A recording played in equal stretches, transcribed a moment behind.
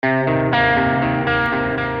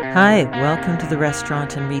Hi, welcome to the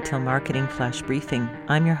Restaurant and Retail Marketing Flash Briefing.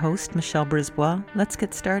 I'm your host, Michelle Brisbois. Let's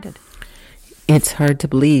get started. It's hard to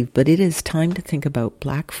believe, but it is time to think about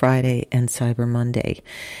Black Friday and Cyber Monday.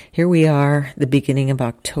 Here we are, the beginning of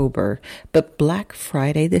October, but Black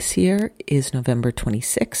Friday this year is November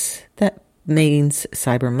 26th. That means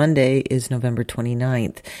Cyber Monday is November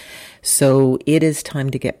 29th. So it is time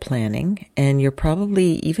to get planning, and you're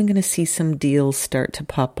probably even going to see some deals start to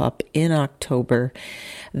pop up in October.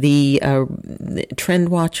 The trend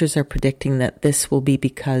watchers are predicting that this will be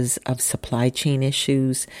because of supply chain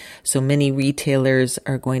issues. So many retailers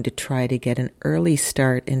are going to try to get an early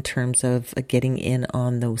start in terms of getting in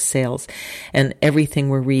on those sales. And everything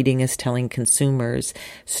we're reading is telling consumers,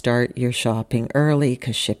 start your shopping early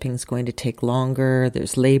because shipping's going to take longer.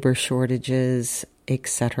 There's labor shortages,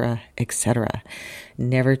 etc., etc.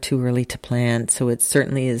 Never too early to plan, so it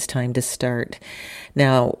certainly is time to start.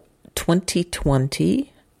 Now,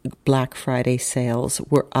 2020 Black Friday sales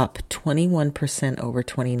were up 21% over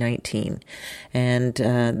 2019, and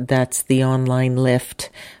that's the online lift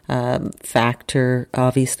factor,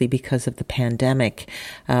 obviously because of the pandemic,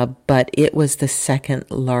 but it was the second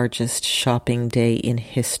largest shopping day in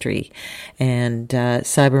history. And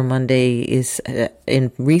Cyber Monday is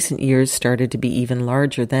in recent years started to be even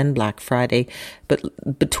larger than Black Friday, but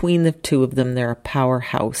between the two of them, they're a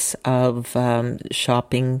powerhouse of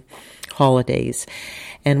shopping holidays.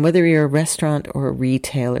 And whether you're a restaurant or a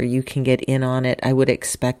retailer, you can get in on it. I would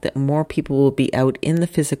expect that more people will be out in the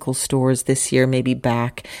physical stores this year, maybe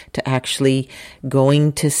back to actually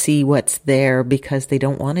going to see what's there because they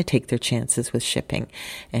don't want to take their chances with shipping.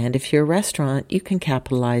 And if you're a restaurant, you can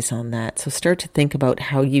capitalize on that. So start to think about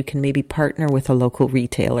how you can maybe partner with a local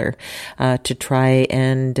retailer to try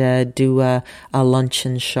and do a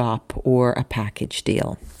luncheon shop or a package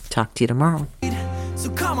deal. Talk to you tomorrow. So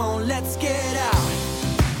come on, let's get out.